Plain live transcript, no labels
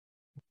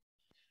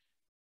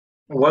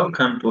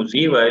Welcome to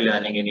ZY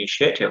Learning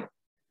Initiative,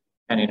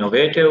 an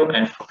innovative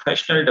and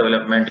professional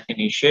development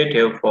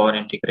initiative for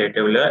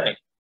integrative learning.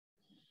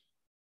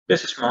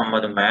 This is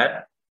Muhammad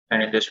Umair,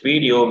 and in this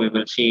video, we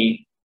will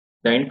see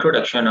the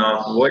introduction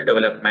of World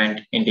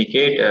Development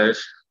Indicators,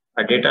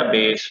 a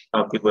database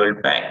of the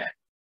World Bank.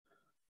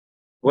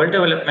 World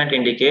Development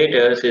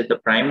Indicators is the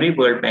primary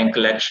World Bank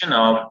collection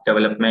of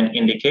development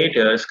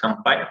indicators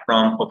compiled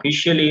from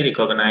officially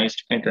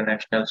recognized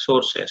international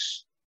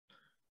sources.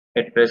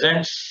 It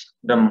presents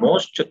the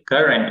most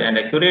current and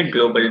accurate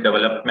global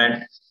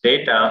development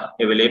data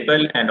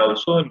available and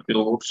also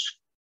includes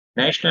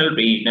national,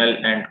 regional,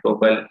 and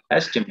global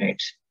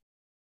estimates.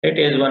 It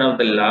is one of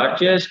the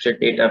largest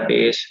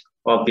database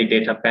of the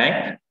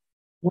DataBank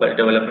World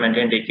Development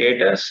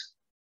Indicators,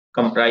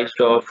 comprised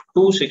of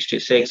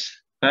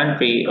 266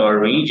 country or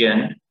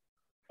region,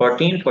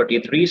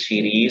 1443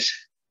 series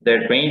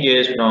that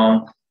ranges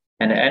from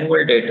an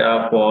annual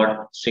data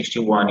for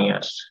 61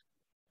 years.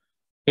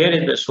 Here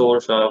is the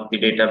source of the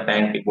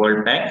DataBank, the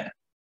World Bank.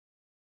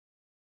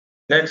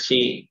 Let's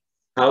see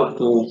how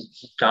to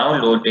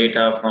download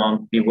data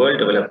from the World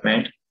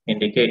Development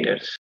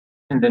Indicators.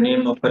 In the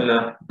name of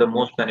Allah, the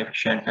most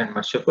beneficent and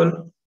merciful.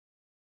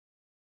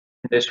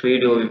 In this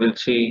video, we will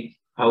see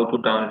how to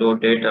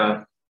download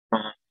data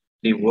from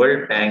the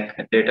World Bank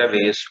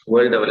database,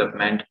 World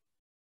Development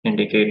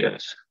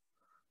Indicators.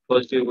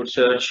 First, we would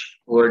search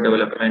World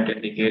Development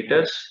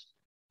Indicators,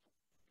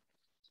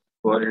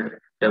 World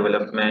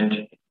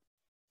Development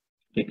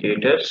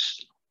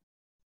Indicators.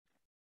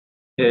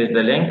 Here is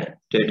the link,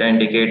 Data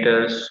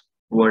Indicators,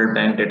 World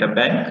Bank Data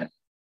Bank.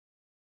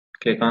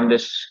 Click on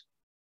this.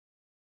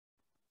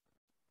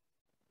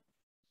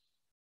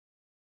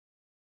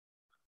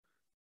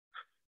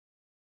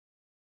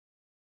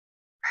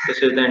 This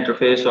is the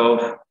interface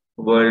of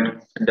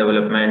World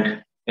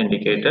Development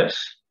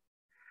Indicators.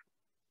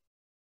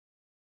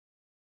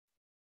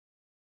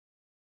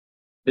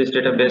 This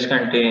database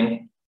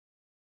contains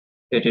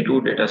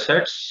 82 data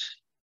sets.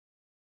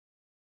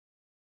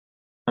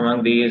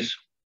 Among these,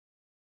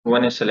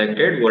 one is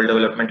selected, World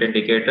Development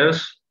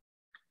Indicators.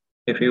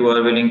 If you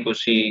are willing to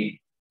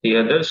see the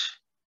others,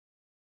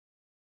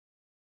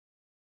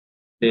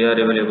 they are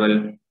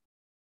available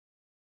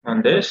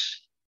on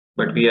this,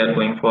 but we are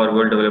going for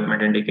World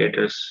Development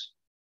Indicators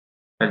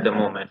at the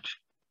moment.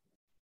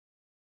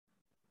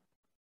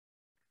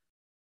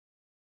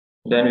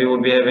 Then we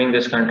would be having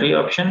this country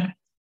option.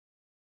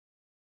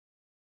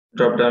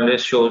 Drop-down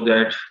list shows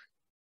that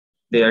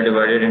they are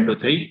divided into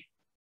 3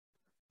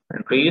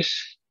 countries.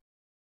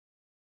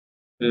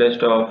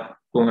 List of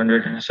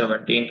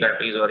 217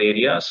 countries or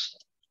areas.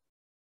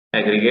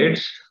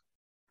 Aggregates,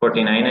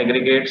 49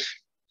 aggregates,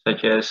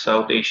 such as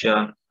South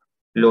Asia,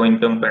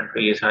 low-income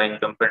countries,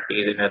 high-income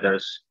countries, and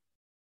others.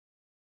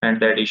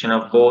 And the addition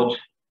of both,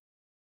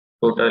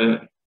 total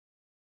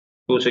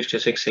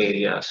 266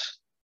 areas.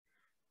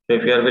 So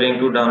if you are willing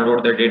to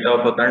download the data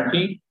of a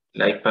country,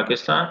 like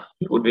Pakistan,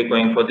 you would be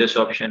going for this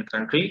option,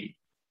 country,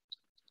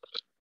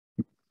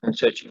 and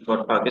searching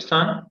for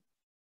Pakistan.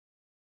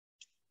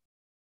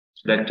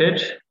 Select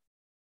it,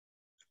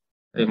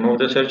 remove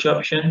the search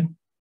option.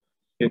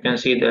 You can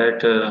see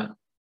that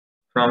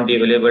from the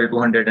available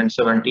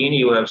 217,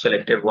 you have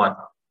selected one.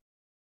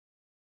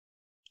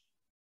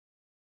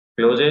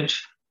 Close it,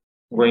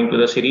 going to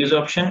the series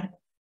option.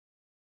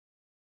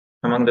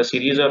 Among the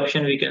series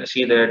option, we can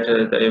see that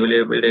the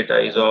available data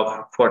is of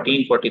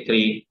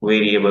 1443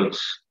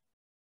 variables.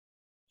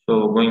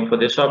 So going for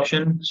this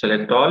option,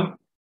 select all.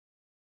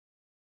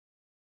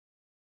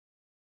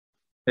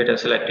 It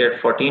has selected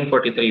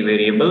 1443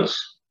 variables.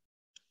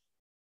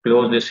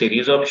 Close the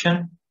series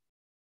option.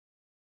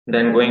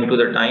 Then going to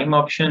the time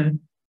option,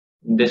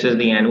 this is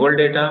the annual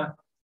data.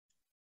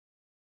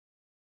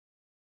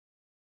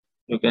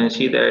 You can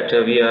see that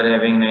we are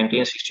having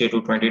 1960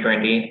 to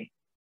 2020,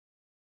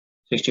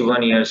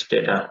 61 years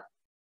data.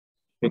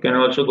 You can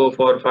also go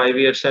for 5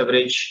 years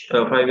average,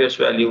 5 years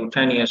value,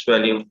 10 years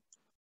value,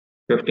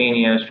 15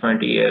 years,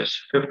 20 years,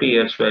 50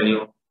 years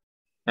value.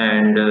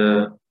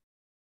 And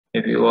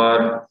if you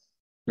are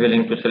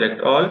willing to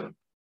select all,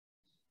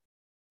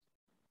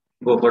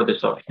 go for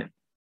this option.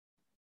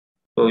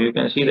 So you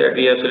can see that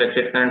we have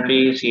selected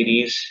country,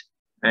 series,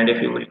 and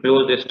if you will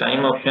close this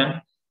time option,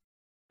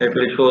 it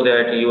will show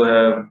that you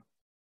have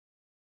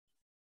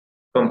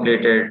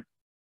completed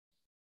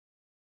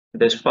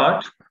this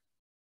part.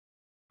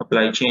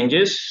 Apply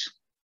changes.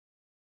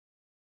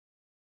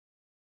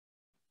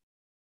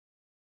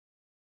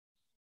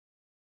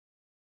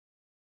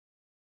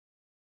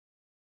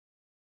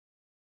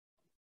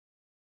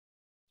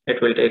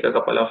 It will take a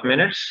couple of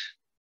minutes.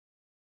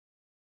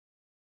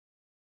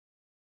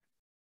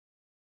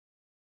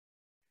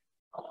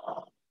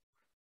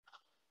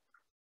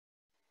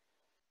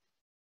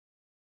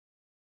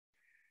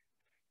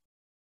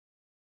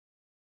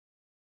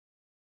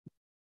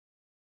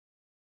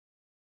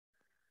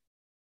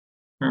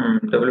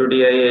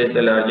 WDI is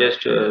the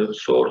largest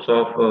source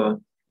of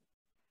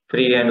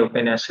free and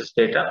open access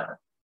data.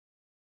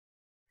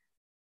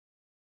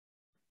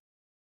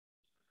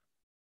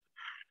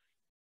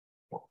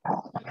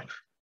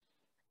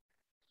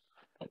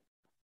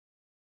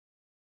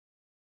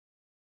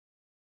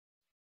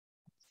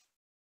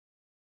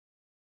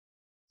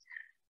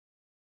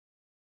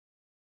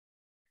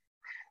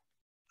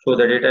 So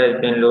the data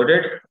has been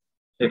loaded.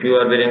 If you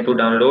are willing to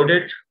download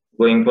it,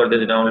 going for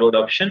this download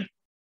option.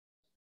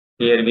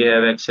 Here we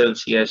have Excel,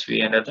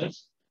 CSV and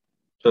others.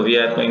 So we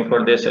are going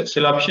for this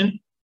Excel option.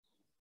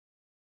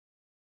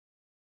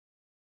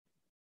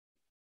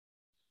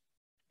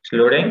 It's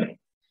loading.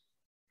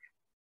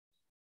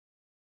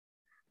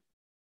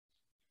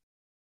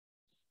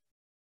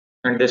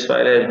 And this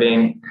file has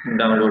been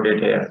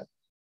downloaded here.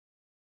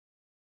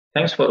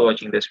 Thanks for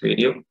watching this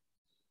video.